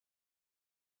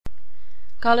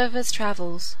Gulliver's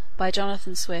Travels by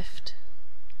Jonathan Swift.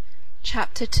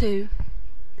 Chapter 2.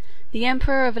 The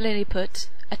Emperor of Lilliput,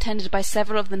 attended by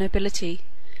several of the nobility,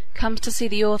 comes to see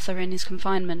the author in his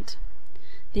confinement.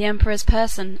 The Emperor's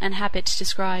person and habit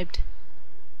described.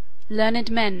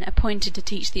 Learned men appointed to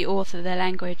teach the author their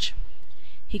language.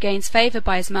 He gains favour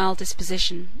by his mild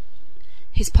disposition.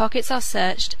 His pockets are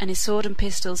searched, and his sword and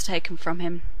pistols taken from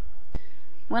him.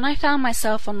 When I found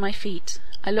myself on my feet,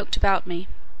 I looked about me,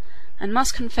 and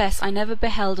must confess I never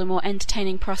beheld a more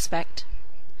entertaining prospect.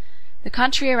 The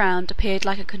country around appeared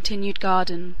like a continued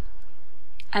garden,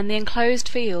 and the enclosed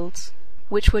fields,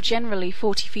 which were generally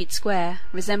 40 feet square,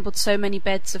 resembled so many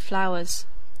beds of flowers.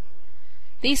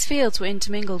 These fields were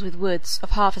intermingled with woods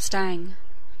of half a stang,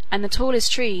 and the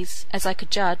tallest trees, as I could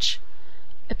judge,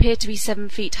 appeared to be 7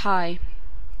 feet high.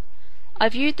 I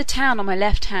viewed the town on my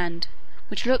left hand,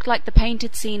 which looked like the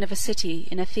painted scene of a city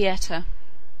in a theatre.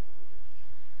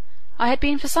 I had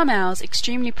been for some hours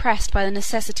extremely pressed by the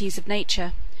necessities of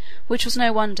nature, which was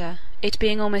no wonder, it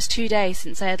being almost 2 days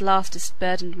since I had last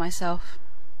disburdened myself.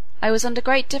 I was under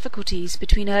great difficulties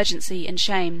between urgency and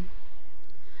shame.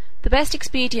 The best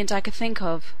expedient I could think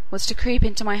of was to creep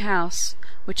into my house,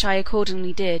 which I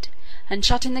accordingly did, and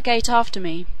shutting the gate after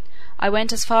me, I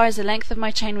went as far as the length of my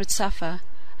chain would suffer,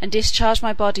 and discharged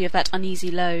my body of that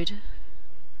uneasy load.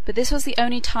 But this was the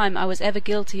only time I was ever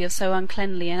guilty of so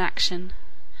uncleanly an action,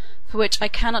 for which I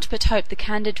cannot but hope the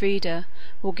candid reader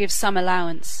will give some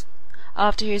allowance,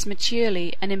 after he has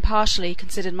maturely and impartially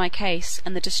considered my case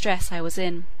and the distress I was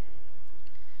in.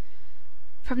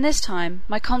 From this time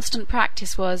my constant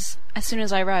practice was, as soon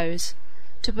as I rose,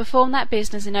 to perform that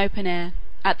business in open air,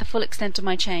 at the full extent of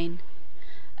my chain,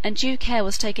 and due care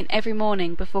was taken every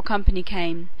morning before company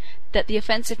came that the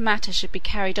offensive matter should be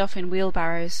carried off in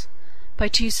wheelbarrows, by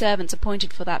 2 servants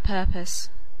appointed for that purpose.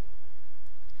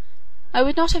 I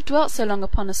would not have dwelt so long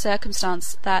upon a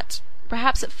circumstance that,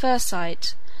 perhaps at first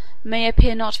sight, may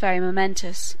appear not very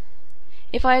momentous,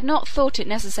 if I had not thought it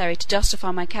necessary to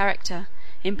justify my character,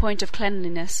 in point of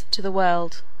cleanliness, to the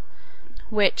world,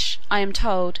 which, I am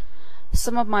told,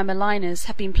 some of my maligners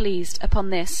have been pleased, upon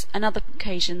this and other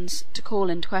occasions, to call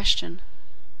in question.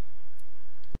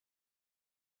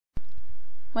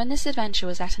 When this adventure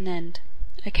was at an end,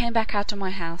 I came back out of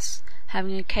my house,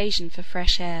 having occasion for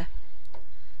fresh air.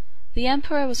 The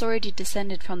Emperor was already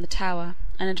descended from the tower,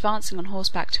 and advancing on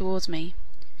horseback towards me,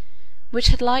 which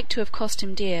had like to have cost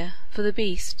him dear, for the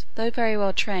beast, though very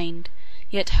well trained,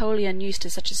 yet wholly unused to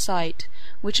such a sight,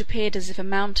 which appeared as if a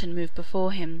mountain moved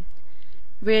before him,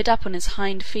 reared up on his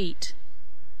hind feet.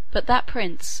 But that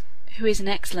prince, who is an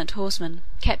excellent horseman,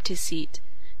 kept his seat,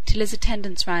 till his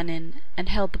attendants ran in, and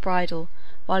held the bridle,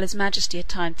 while his majesty had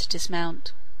time to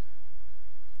dismount.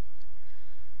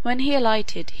 When he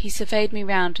alighted, he surveyed me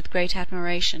round with great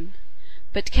admiration,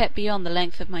 but kept beyond the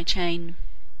length of my chain.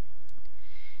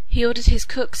 He ordered his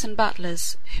cooks and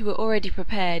butlers, who were already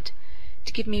prepared,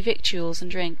 to give me victuals and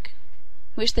drink,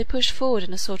 which they pushed forward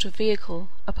in a sort of vehicle,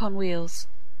 upon wheels,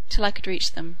 till I could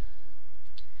reach them.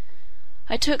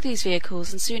 I took these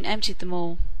vehicles, and soon emptied them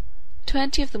all.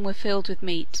 20 of them were filled with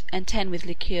meat, and 10 with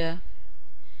liqueur.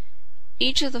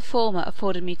 Each of the former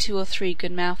afforded me 2 or 3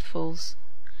 good mouthfuls,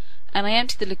 and I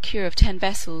emptied the liqueur of 10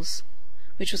 vessels,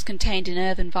 which was contained in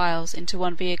earthen vials, into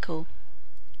one vehicle,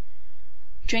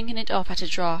 drinking it off at a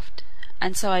draught,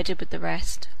 and so I did with the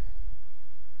rest.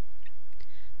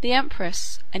 The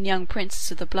empress and young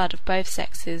princes of the blood of both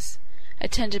sexes,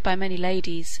 attended by many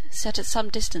ladies, sat at some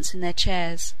distance in their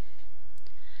chairs.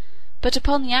 But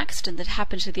upon the accident that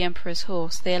happened to the emperor's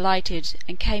horse, they alighted,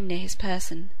 and came near his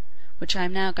person, which I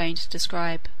am now going to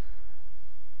describe.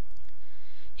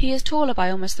 He is taller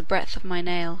by almost the breadth of my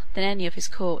nail than any of his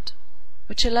court,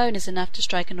 which alone is enough to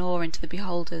strike an awe into the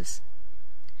beholders.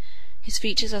 His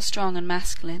features are strong and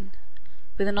masculine,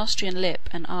 with an Austrian lip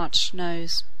and arched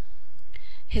nose.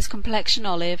 His complexion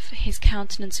olive, his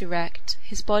countenance erect,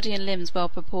 his body and limbs well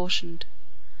proportioned,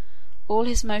 all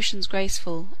his motions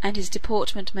graceful, and his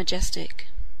deportment majestic.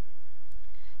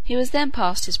 He was then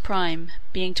past his prime,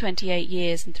 being 28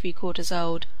 years and 3/4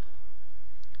 old,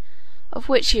 of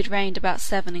which he had reigned about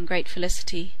 7 in great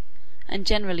felicity, and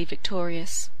generally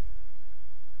victorious.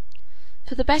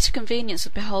 For the better convenience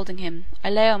of beholding him, I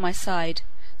lay on my side,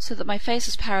 so that my face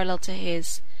was parallel to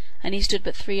his, and he stood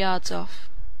but 3 yards off.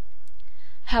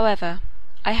 However,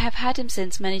 I have had him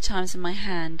since many times in my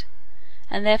hand,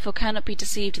 and therefore cannot be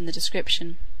deceived in the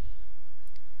description.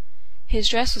 His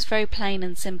dress was very plain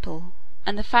and simple,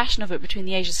 and the fashion of it between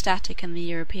the Asiatic and the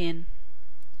European.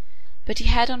 But he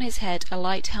had on his head a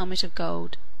light helmet of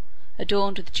gold,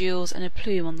 adorned with jewels and a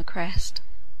plume on the crest.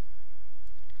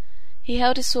 He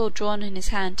held his sword drawn in his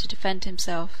hand to defend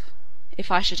himself,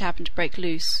 if I should happen to break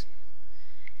loose.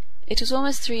 It was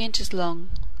almost 3 inches long,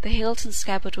 the hilt and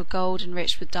scabbard were gold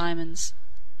enriched with diamonds.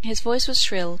 His voice was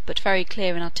shrill, but very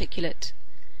clear and articulate,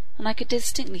 and I could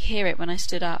distinctly hear it when I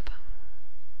stood up.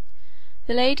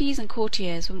 The ladies and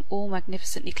courtiers were all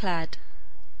magnificently clad,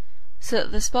 so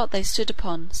that the spot they stood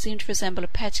upon seemed to resemble a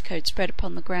petticoat spread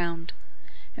upon the ground,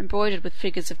 embroidered with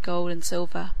figures of gold and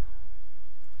silver.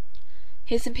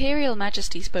 His Imperial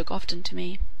Majesty spoke often to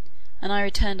me, and I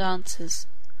returned answers,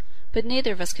 but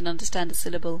neither of us could understand a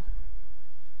syllable.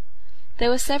 There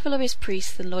were several of his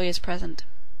priests and lawyers present,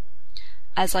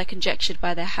 as I conjectured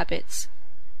by their habits,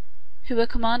 who were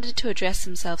commanded to address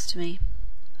themselves to me,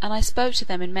 and I spoke to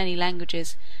them in many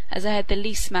languages as I had the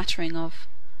least smattering of,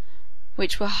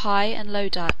 which were High and Low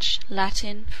Dutch,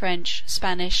 Latin, French,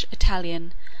 Spanish,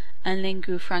 Italian, and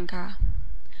lingua franca,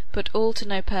 but all to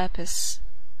no purpose.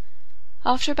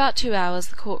 After about 2 hours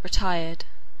the court retired,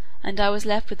 and I was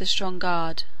left with a strong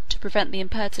guard, to prevent the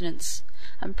impertinence,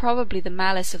 and probably the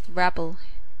malice of the rabble,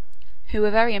 who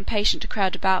were very impatient to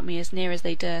crowd about me as near as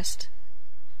they durst,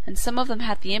 and some of them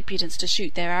had the impudence to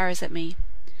shoot their arrows at me,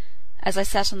 as I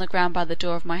sat on the ground by the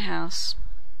door of my house,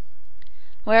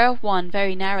 whereof one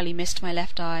very narrowly missed my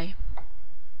left eye.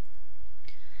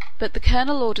 But the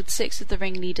colonel ordered 6 of the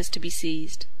ringleaders to be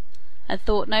seized, and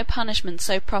thought no punishment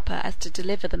so proper as to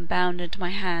deliver them bound into my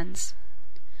hands,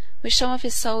 which some of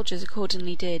his soldiers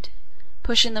accordingly did,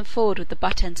 pushing them forward with the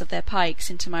butt ends of their pikes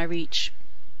into my reach.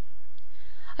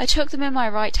 I took them in my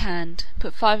right hand,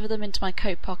 put 5 of them into my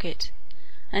coat pocket,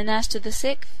 and as to the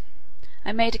 6th,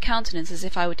 I made a countenance as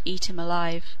if I would eat him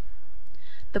alive.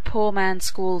 The poor man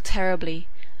squalled terribly,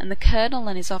 and the colonel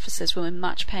and his officers were in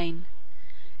much pain,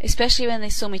 especially when they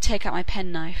saw me take out my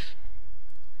penknife.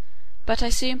 But I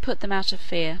soon put them out of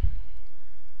fear,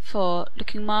 for,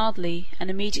 looking mildly, and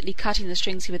immediately cutting the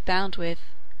strings he was bound with,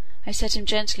 I set him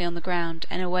gently on the ground,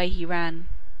 and away he ran.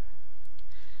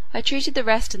 I treated the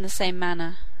rest in the same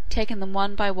manner, taking them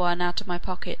one by one out of my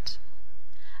pocket,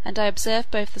 and I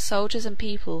observed both the soldiers and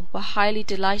people were highly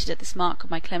delighted at this mark of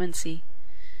my clemency,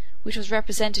 which was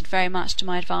represented very much to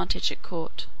my advantage at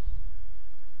court.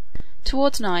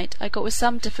 Towards night I got with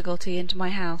some difficulty into my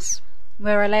house,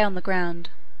 where I lay on the ground,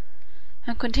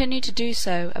 and continued to do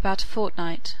so about a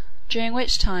fortnight, during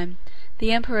which time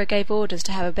the emperor gave orders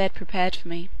to have a bed prepared for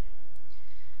me.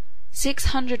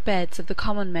 600 beds of the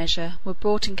common measure were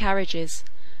brought in carriages,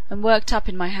 and worked up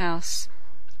in my house.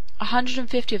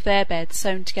 150 of their beds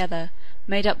sewn together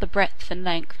made up the breadth and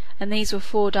length, and these were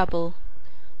 4 double,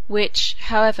 which,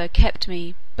 however, kept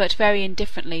me but very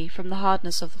indifferently from the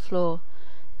hardness of the floor,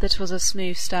 that was of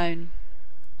smooth stone.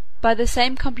 By the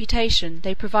same computation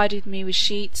they provided me with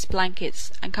sheets,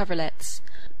 blankets, and coverlets,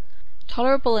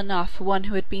 tolerable enough for one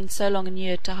who had been so long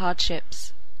inured to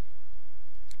hardships.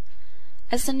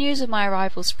 As the news of my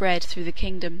arrival spread through the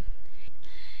kingdom,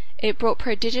 it brought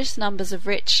prodigious numbers of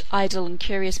rich, idle, and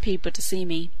curious people to see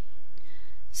me,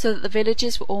 so that the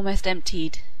villages were almost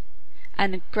emptied,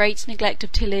 and a great neglect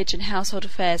of tillage and household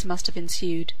affairs must have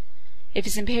ensued, if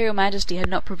his Imperial Majesty had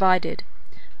not provided,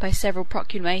 by several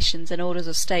proclamations and orders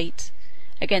of state,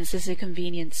 against this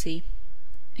inconveniency.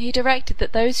 He directed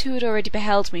that those who had already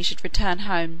beheld me should return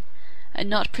home, and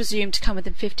not presume to come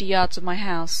within 50 yards of my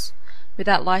house,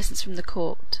 without license from the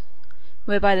court,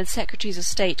 whereby the secretaries of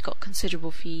state got considerable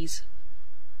fees.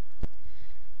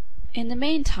 In the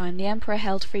meantime the emperor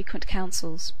held frequent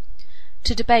councils,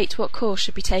 to debate what course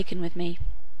should be taken with me,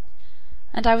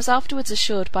 and I was afterwards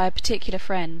assured by a particular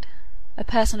friend, a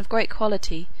person of great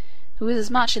quality, who was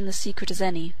as much in the secret as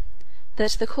any,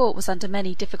 that the court was under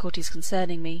many difficulties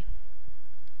concerning me.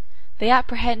 They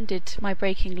apprehended my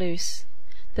breaking loose,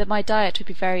 that my diet would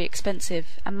be very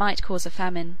expensive, and might cause a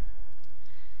famine.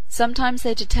 Sometimes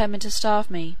they determined to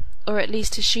starve me, or at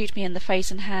least to shoot me in the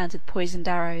face and hands with poisoned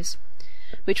arrows,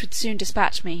 which would soon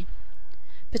dispatch me,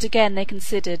 but again they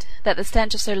considered that the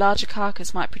stench of so large a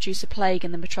carcass might produce a plague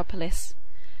in the metropolis,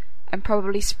 and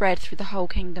probably spread through the whole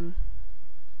kingdom.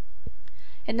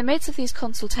 In the midst of these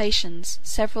consultations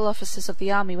several officers of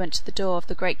the army went to the door of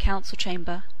the great council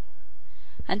chamber,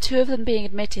 and 2 of them being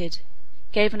admitted,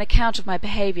 gave an account of my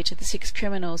behaviour to the 6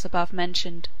 criminals above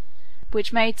mentioned,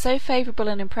 which made so favourable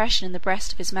an impression in the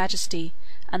breast of his Majesty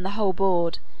and the whole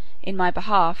board in my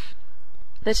behalf,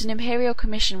 that an imperial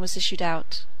commission was issued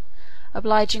out,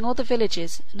 obliging all the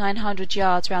villages 900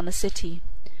 yards round the city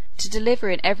to deliver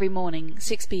in every morning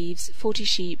 6 beeves, 40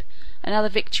 sheep, and other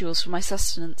victuals for my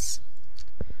sustenance,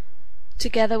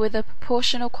 together with a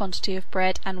proportional quantity of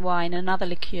bread and wine and other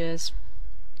liqueurs,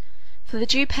 for the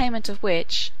due payment of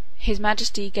which his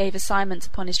Majesty gave assignments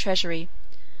upon his treasury,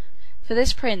 for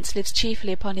this prince lives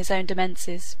chiefly upon his own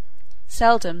demesnes,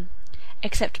 seldom,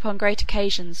 except upon great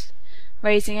occasions,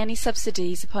 raising any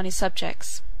subsidies upon his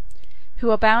subjects, who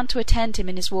are bound to attend him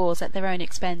in his wars at their own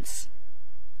expense.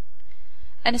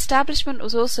 An establishment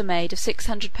was also made of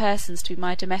 600 persons to be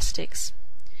my domestics,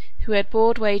 who had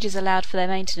board wages allowed for their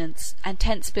maintenance, and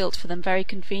tents built for them very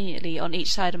conveniently on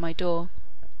each side of my door.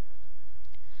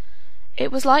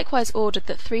 It was likewise ordered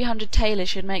that 300 tailors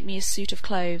should make me a suit of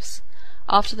clothes,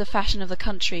 after the fashion of the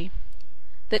country,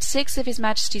 that 6 of his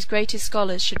Majesty's greatest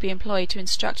scholars should be employed to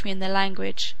instruct me in their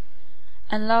language,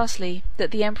 and lastly,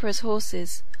 that the Emperor's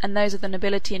horses, and those of the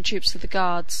nobility and troops of the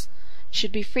guards,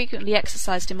 should be frequently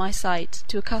exercised in my sight,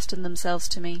 to accustom themselves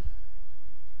to me.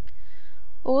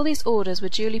 All these orders were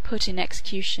duly put in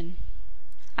execution,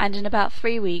 and in about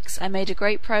 3 weeks I made a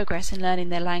great progress in learning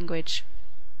their language,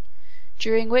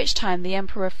 during which time the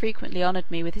Emperor frequently honoured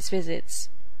me with his visits,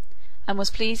 and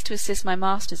was pleased to assist my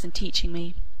masters in teaching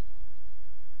me.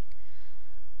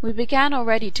 We began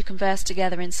already to converse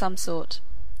together in some sort,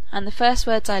 and the first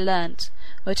words I learnt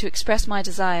were to express my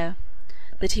desire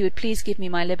that he would please give me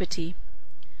my liberty,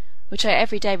 which I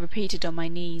every day repeated on my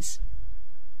knees.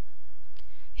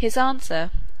 His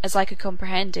answer, as I could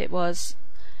comprehend it, was,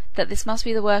 that this must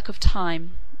be the work of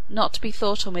time, not to be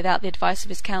thought on without the advice of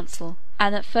his council,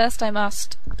 and that first I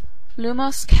must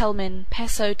lumos celmin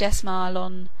pesso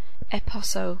desmalon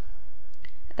eposo,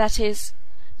 that is,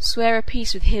 swear a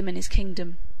peace with him and his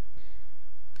kingdom.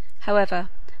 However,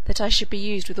 that I should be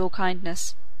used with all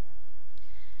kindness,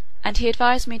 and he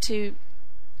advised me to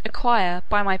acquire,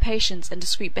 by my patience and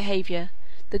discreet behaviour,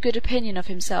 the good opinion of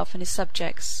himself and his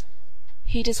subjects.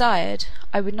 He desired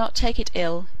I would not take it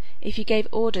ill if he gave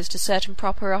orders to certain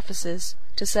proper officers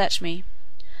to search me,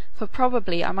 for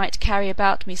probably I might carry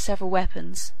about me several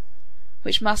weapons,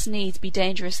 which must needs be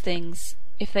dangerous things,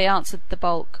 if they answered the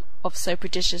bulk of so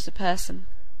prodigious a person.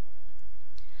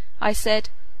 I said,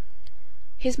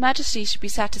 his Majesty should be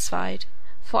satisfied,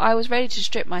 for I was ready to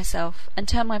strip myself, and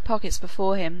turn my pockets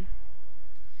before him.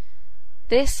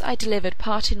 This I delivered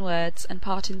part in words and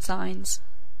part in signs.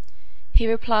 He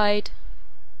replied,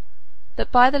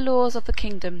 that by the laws of the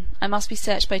kingdom I must be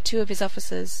searched by 2 of his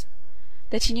officers,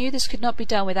 that he knew this could not be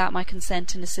done without my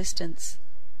consent and assistance,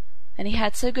 and he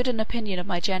had so good an opinion of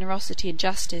my generosity and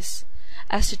justice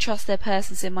as to trust their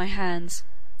persons in my hands,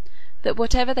 that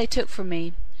whatever they took from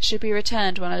me should be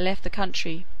returned when I left the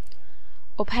country,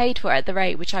 or paid for at the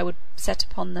rate which I would set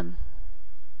upon them.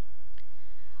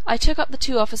 I took up the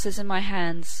 2 officers in my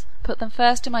hands, put them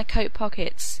first in my coat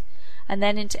pockets, and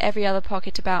then into every other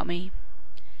pocket about me,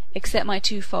 except my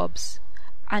 2 fobs,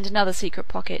 and another secret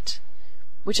pocket,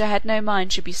 which I had no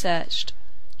mind should be searched,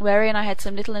 wherein I had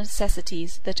some little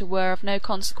necessities that were of no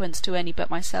consequence to any but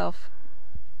myself.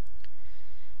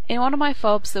 In one of my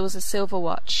fobs there was a silver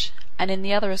watch, and in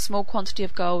the other a small quantity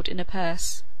of gold in a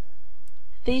purse.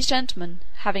 These gentlemen,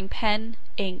 having pen,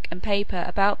 ink, and paper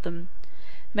about them,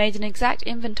 made an exact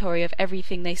inventory of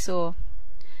everything they saw,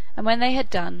 and when they had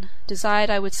done, desired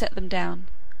I would set them down,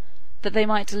 that they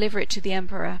might deliver it to the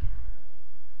Emperor.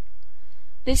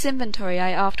 This inventory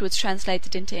I afterwards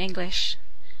translated into English,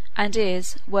 and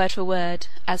is, word for word,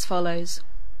 as follows.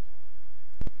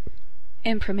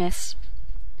 Imprimis.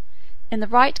 In the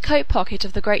right coat pocket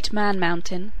of the great Man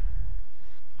Mountain,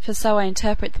 for so I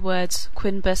interpret the words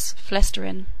quinbus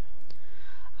flesterin,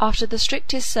 after the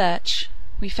strictest search,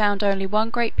 we found only one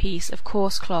great piece of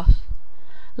coarse cloth,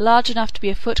 large enough to be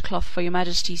a footcloth for your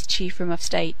Majesty's chief room of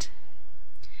state.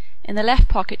 In the left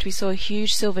pocket we saw a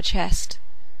huge silver chest,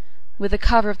 with a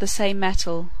cover of the same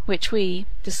metal, which we,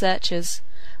 the searchers,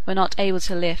 were not able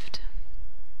to lift.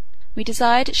 We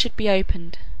desired it should be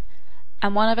opened,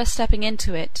 and one of us stepping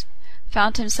into it,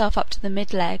 found himself up to the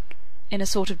mid-leg in a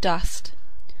sort of dust,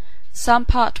 some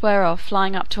part whereof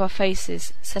flying up to our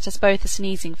faces set us both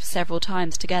a-sneezing for several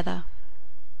times together.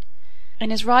 In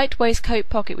his right waistcoat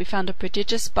pocket we found a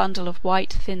prodigious bundle of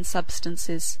white thin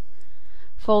substances,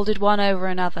 folded one over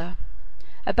another,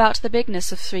 about the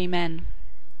bigness of 3 men,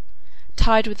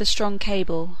 tied with a strong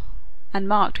cable, and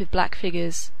marked with black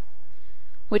figures,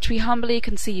 which we humbly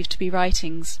conceived to be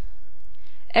writings,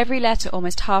 every letter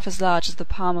almost half as large as the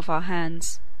palm of our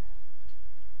hands.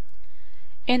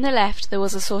 In the left there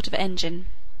was a sort of engine,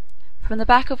 from the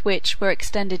back of which were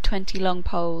extended 20 long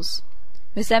poles,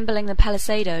 resembling the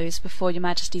palisadoes before your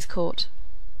Majesty's court,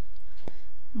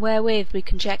 wherewith we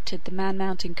conjectured the Man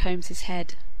Mountain combs his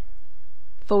head,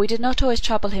 for we did not always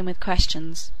trouble him with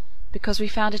questions, because we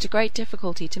found it a great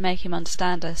difficulty to make him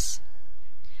understand us.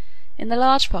 In the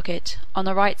large pocket, on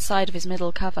the right side of his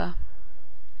middle cover,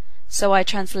 so I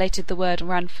translated the word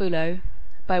ranfulo,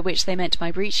 by which they meant my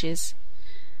breeches,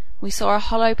 we saw a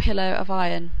hollow pillar of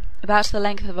iron, about the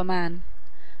length of a man,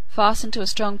 fastened to a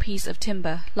strong piece of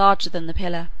timber larger than the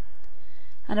pillar,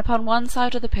 and upon one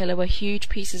side of the pillar were huge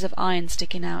pieces of iron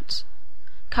sticking out,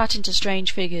 cut into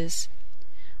strange figures,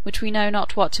 which we know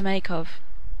not what to make of.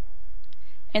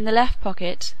 In the left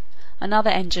pocket, another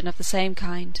engine of the same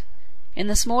kind. In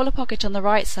the smaller pocket on the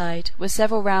right side were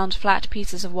several round flat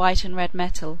pieces of white and red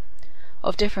metal,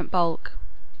 of different bulk.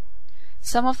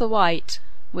 Some of the white,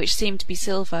 which seemed to be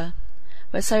silver,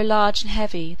 were so large and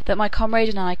heavy that my comrade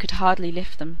and I could hardly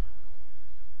lift them.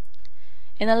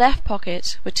 In the left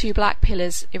pocket were two black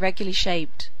pillars irregularly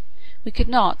shaped. We could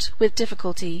not, with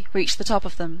difficulty, reach the top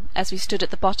of them, as we stood at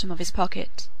the bottom of his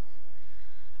pocket.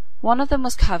 One of them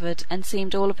was covered, and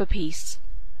seemed all of a piece,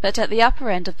 but at the upper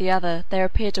end of the other there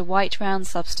appeared a white round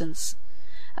substance,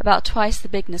 about twice the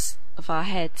bigness of our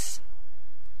heads.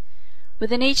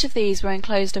 Within each of these were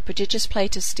enclosed a prodigious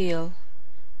plate of steel,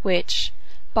 which,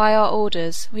 by our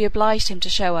orders, we obliged him to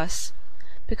show us,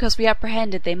 because we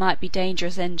apprehended they might be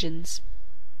dangerous engines.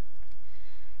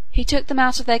 He took them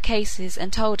out of their cases,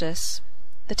 and told us,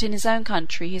 that in his own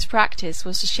country his practice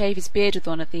was to shave his beard with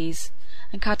one of these,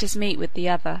 and cut his meat with the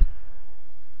other.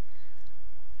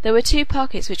 There were two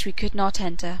pockets which we could not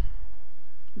enter.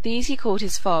 These he called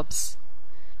his fobs.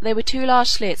 They were two large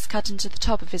slits cut into the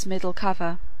top of his middle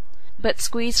cover, but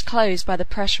squeezed close by the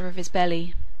pressure of his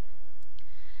belly.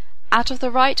 Out of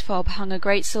the right fob hung a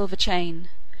great silver chain,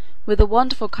 with a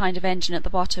wonderful kind of engine at the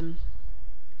bottom.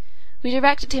 We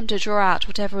directed him to draw out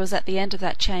whatever was at the end of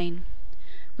that chain,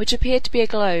 which appeared to be a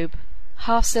globe,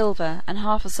 half silver and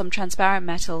half of some transparent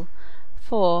metal,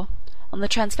 for, on the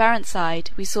transparent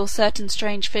side we saw certain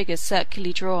strange figures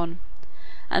circularly drawn,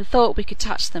 and thought we could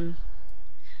touch them,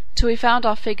 till we found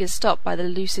our figures stopped by the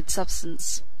lucid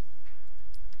substance.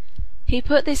 He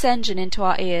put this engine into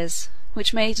our ears,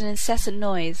 which made an incessant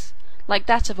noise, like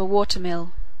that of a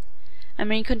water-mill, and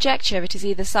we conjecture it is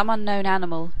either some unknown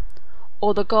animal,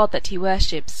 or the god that he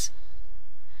worships,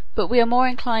 but we are more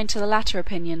inclined to the latter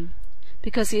opinion,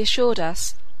 because he assured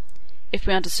us, if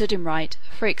we understood him right,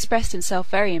 for he expressed himself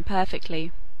very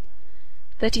imperfectly,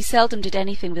 that he seldom did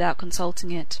anything without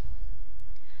consulting it.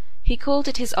 He called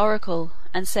it his oracle,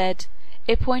 and said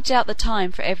it pointed out the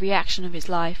time for every action of his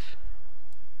life.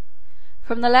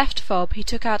 From the left fob he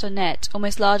took out a net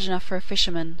almost large enough for a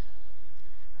fisherman,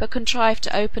 but contrived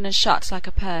to open and shut like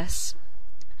a purse,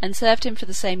 and served him for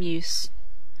the same use.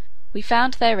 We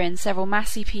found therein several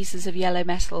massy pieces of yellow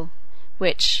metal,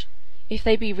 which, if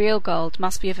they be real gold,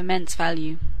 must be of immense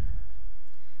value.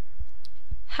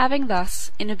 Having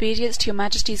thus, in obedience to your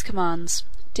Majesty's commands,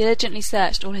 diligently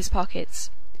searched all his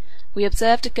pockets, we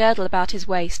observed a girdle about his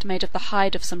waist made of the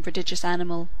hide of some prodigious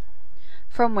animal,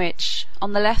 from which,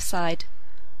 on the left side,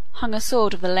 hung a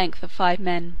sword of the length of 5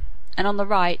 men, and on the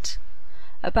right,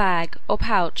 a bag or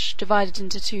pouch divided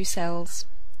into 2 cells,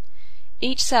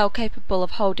 each cell capable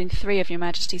of holding 3 of your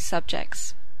Majesty's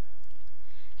subjects.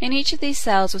 In each of these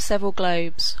cells were several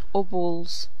globes, or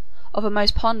balls, of a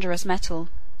most ponderous metal,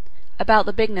 about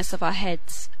the bigness of our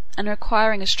heads, and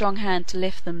requiring a strong hand to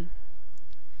lift them.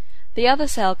 The other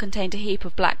cell contained a heap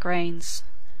of black grains,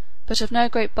 but of no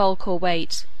great bulk or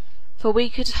weight, for we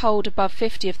could hold above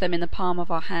 50 of them in the palm of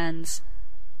our hands.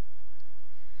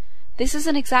 This is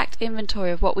an exact inventory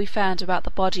of what we found about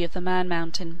the body of the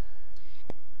Man-Mountain,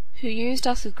 who used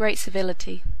us with great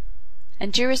civility,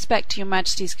 and due respect to your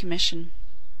Majesty's commission.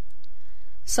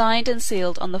 Signed and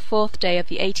sealed on the 4th day of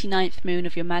the 89th moon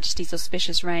of your Majesty's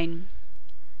auspicious reign.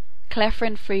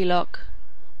 Clefrin Freelock,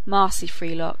 Marcy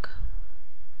Freelock.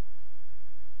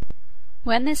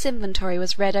 When this inventory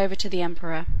was read over to the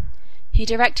Emperor, he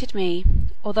directed me,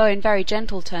 although in very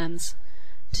gentle terms,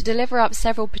 to deliver up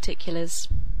several particulars.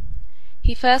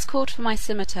 He first called for my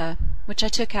scimitar, which I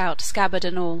took out, scabbard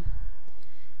and all.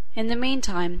 In the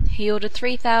meantime he ordered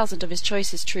 3,000 of his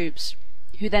choicest troops,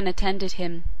 who then attended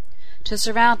him, to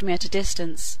surround me at a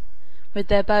distance, with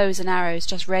their bows and arrows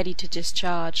just ready to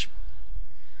discharge.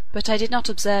 But I did not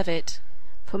observe it,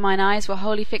 for mine eyes were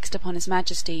wholly fixed upon his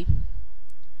Majesty.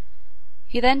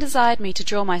 He then desired me to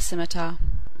draw my scimitar,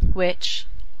 which,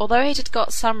 although it had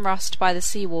got some rust by the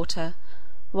sea-water,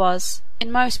 was,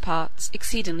 in most parts,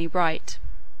 exceedingly bright.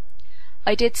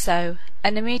 I did so,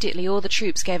 and immediately all the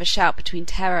troops gave a shout between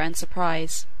terror and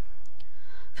surprise,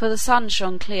 for the sun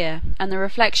shone clear, and the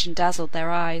reflection dazzled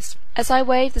their eyes. As I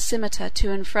waved the scimitar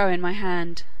to and fro in my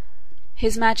hand,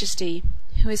 his Majesty,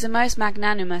 who is a most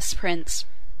magnanimous prince,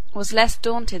 was less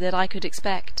daunted than I could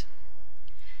expect.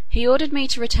 He ordered me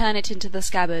to return it into the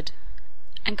scabbard,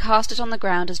 and cast it on the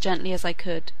ground as gently as I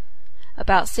could,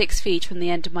 about 6 feet from the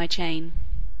end of my chain.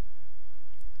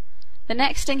 The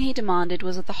next thing he demanded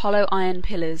was of the hollow iron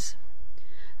pillars,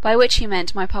 by which he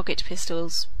meant my pocket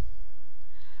pistols.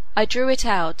 I drew it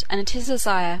out, and at his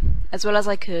desire, as well as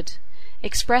I could,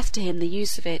 expressed to him the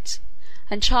use of it,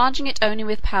 and charging it only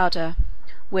with powder,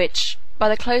 which, by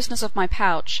the closeness of my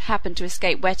pouch, happened to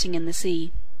escape wetting in the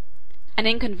sea, an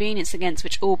inconvenience against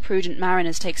which all prudent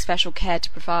mariners take special care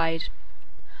to provide,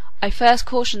 I first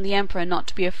cautioned the emperor not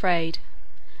to be afraid,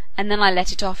 and then I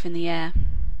let it off in the air.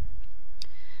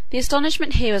 The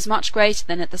astonishment here was much greater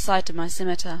than at the sight of my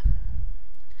scimitar.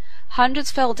 Hundreds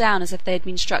fell down as if they had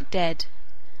been struck dead,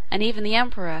 and even the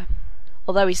emperor,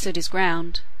 although he stood his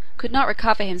ground, could not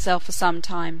recover himself for some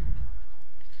time.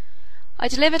 I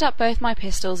delivered up both my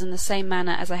pistols in the same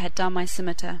manner as I had done my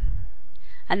scimitar,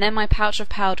 and then my pouch of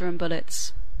powder and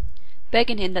bullets,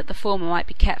 begging him that the former might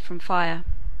be kept from fire,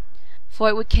 for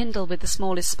it would kindle with the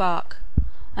smallest spark,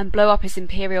 and blow up his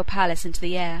imperial palace into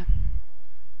the air.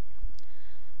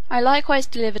 I likewise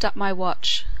delivered up my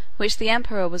watch, which the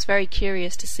emperor was very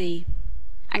curious to see,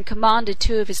 and commanded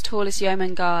 2 of his tallest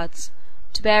yeoman guards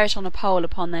to bear it on a pole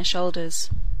upon their shoulders,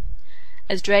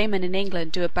 as draymen in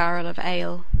England do a barrel of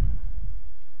ale.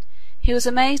 He was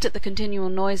amazed at the continual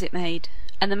noise it made,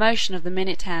 and the motion of the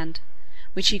minute hand,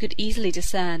 which he could easily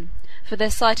discern, for their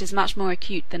sight is much more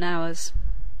acute than ours.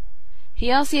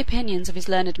 He asked the opinions of his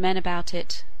learned men about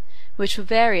it, which were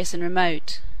various and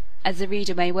remote, as the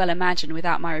reader may well imagine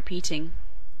without my repeating,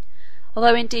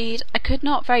 although indeed I could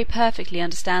not very perfectly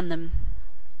understand them.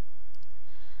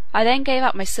 I then gave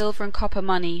up my silver and copper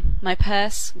money, my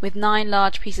purse, with 9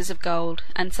 large pieces of gold,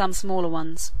 and some smaller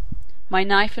ones, my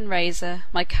knife and razor,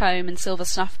 my comb and silver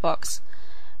snuff-box,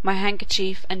 my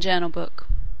handkerchief and journal-book.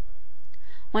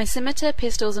 My scimitar,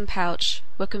 pistols, and pouch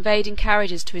were conveyed in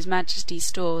carriages to his Majesty's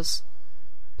stores,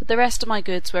 but the rest of my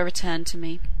goods were returned to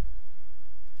me.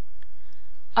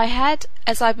 I had,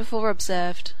 as I before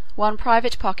observed, one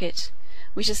private pocket,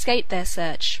 which escaped their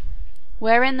search,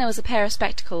 wherein there was a pair of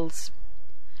spectacles,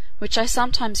 which I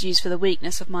sometimes use for the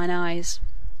weakness of mine eyes,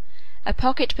 a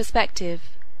pocket perspective,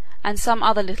 and some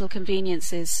other little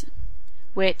conveniences,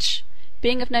 which,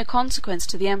 being of no consequence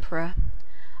to the emperor,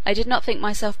 I did not think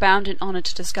myself bound in honour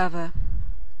to discover,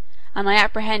 and I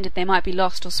apprehended they might be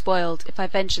lost or spoiled if I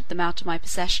ventured them out of my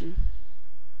possession.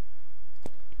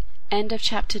 End of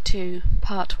Chapter 2,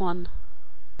 Part 1.